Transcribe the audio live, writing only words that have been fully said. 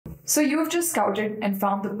So you've just scouted and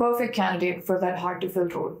found the perfect candidate for that hard-to-fill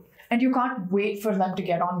role, and you can't wait for them to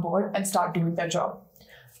get on board and start doing their job.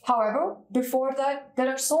 However, before that, there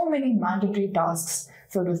are so many mandatory tasks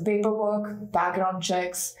filled with paperwork, background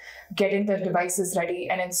checks, getting their devices ready,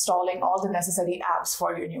 and installing all the necessary apps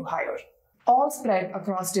for your new hire, all spread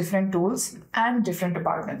across different tools and different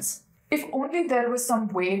departments. If only there was some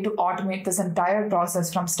way to automate this entire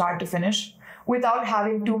process from start to finish without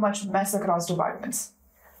having too much mess across departments.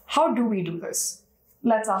 How do we do this?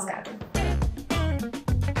 Let's ask Adam.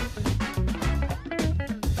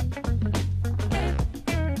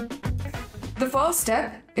 The first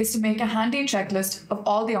step is to make a handy checklist of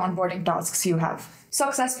all the onboarding tasks you have.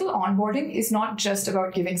 Successful onboarding is not just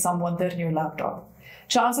about giving someone their new laptop.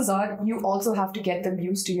 Chances are you also have to get them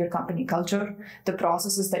used to your company culture, the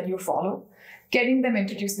processes that you follow, getting them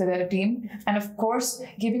introduced to their team, and of course,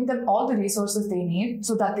 giving them all the resources they need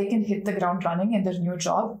so that they can hit the ground running in their new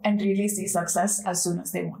job and really see success as soon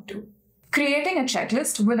as they want to. Creating a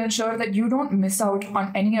checklist will ensure that you don't miss out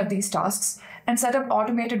on any of these tasks and set up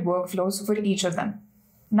automated workflows for each of them.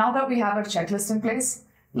 Now that we have our checklist in place,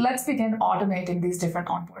 let's begin automating these different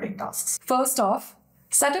onboarding tasks. First off,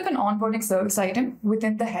 set up an onboarding service item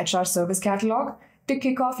within the HR service catalog to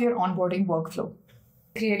kick off your onboarding workflow.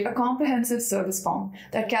 Create a comprehensive service form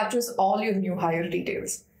that captures all your new hire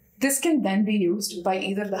details. This can then be used by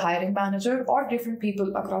either the hiring manager or different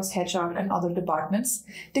people across HR and other departments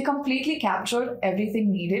to completely capture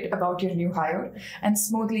everything needed about your new hire and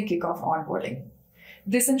smoothly kick off onboarding.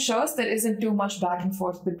 This ensures there isn't too much back and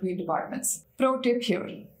forth between departments. Pro tip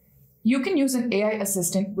here. You can use an AI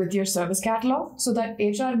assistant with your service catalog so that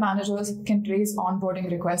HR managers can raise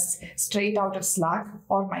onboarding requests straight out of Slack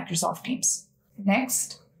or Microsoft Teams.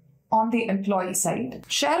 Next, on the employee side,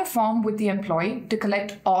 share a form with the employee to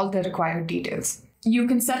collect all the required details. You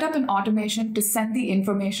can set up an automation to send the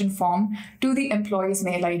information form to the employee's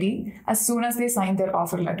mail ID as soon as they sign their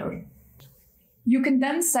offer letter. You can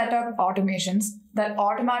then set up automations that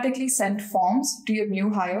automatically send forms to your new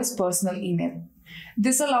hire's personal email.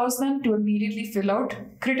 This allows them to immediately fill out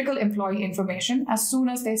critical employee information as soon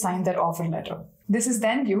as they sign their offer letter. This is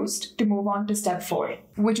then used to move on to step 4,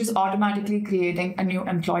 which is automatically creating a new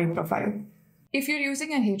employee profile. If you're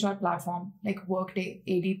using a HR platform like Workday,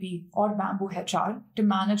 ADP, or Bamboo HR to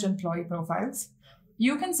manage employee profiles,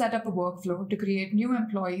 you can set up a workflow to create new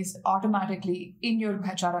employees automatically in your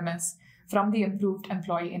HRMS from the improved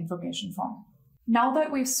employee information form. Now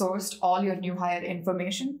that we've sourced all your new hire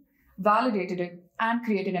information, validated it, and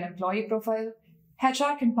created an employee profile,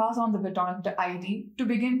 HR can pass on the baton to IT to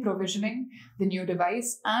begin provisioning the new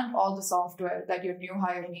device and all the software that your new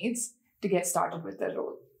hire needs to get started with their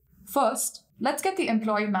role. First, let's get the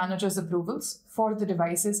employee manager's approvals for the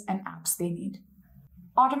devices and apps they need.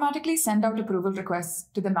 Automatically send out approval requests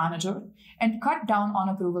to the manager and cut down on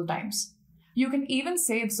approval times. You can even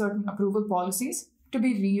save certain approval policies to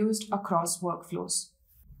be reused across workflows.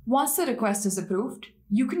 Once the request is approved,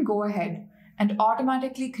 you can go ahead and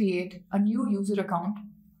automatically create a new user account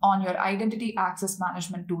on your identity access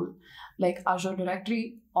management tool like Azure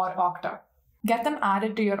Directory or Okta. Get them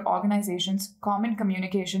added to your organization's common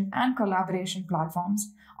communication and collaboration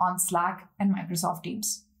platforms on Slack and Microsoft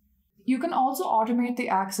Teams. You can also automate the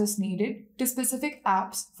access needed to specific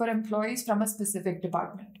apps for employees from a specific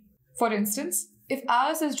department. For instance, if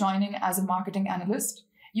Alice is joining as a marketing analyst,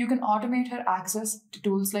 you can automate her access to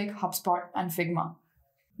tools like HubSpot and Figma.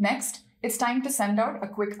 Next, it's time to send out a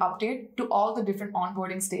quick update to all the different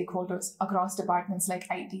onboarding stakeholders across departments like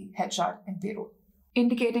IT, HR, and payroll,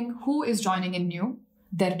 indicating who is joining in new,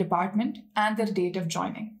 their department, and their date of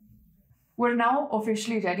joining. We're now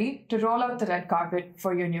officially ready to roll out the red carpet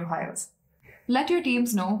for your new hires. Let your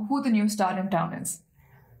teams know who the new star in town is.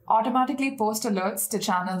 Automatically post alerts to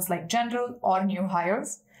channels like general or new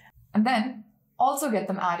hires, and then also get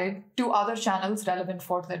them added to other channels relevant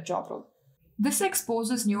for their job role. This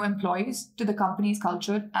exposes new employees to the company's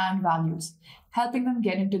culture and values, helping them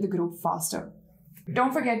get into the groove faster.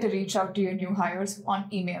 Don't forget to reach out to your new hires on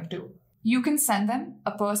email too. You can send them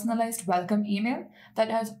a personalized welcome email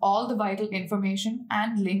that has all the vital information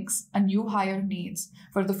and links a new hire needs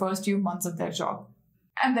for the first few months of their job.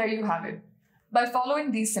 And there you have it. By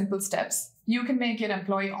following these simple steps, you can make your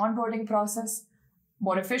employee onboarding process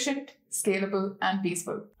more efficient, scalable, and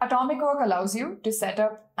peaceful. Atomic Work allows you to set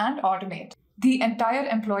up and automate the entire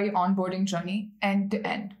employee onboarding journey end to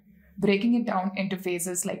end, breaking it down into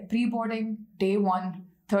phases like pre-boarding, day 1,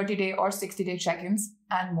 30-day or 60-day check-ins,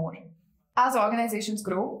 and more. As organizations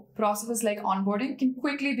grow, processes like onboarding can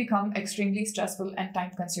quickly become extremely stressful and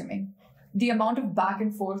time-consuming. The amount of back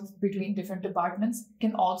and forth between different departments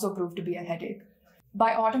can also prove to be a headache.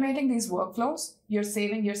 By automating these workflows, you're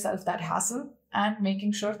saving yourself that hassle and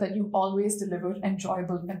making sure that you always deliver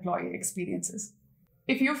enjoyable employee experiences.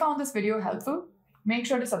 If you found this video helpful, make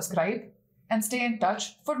sure to subscribe and stay in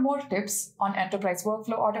touch for more tips on enterprise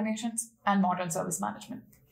workflow automations and modern service management.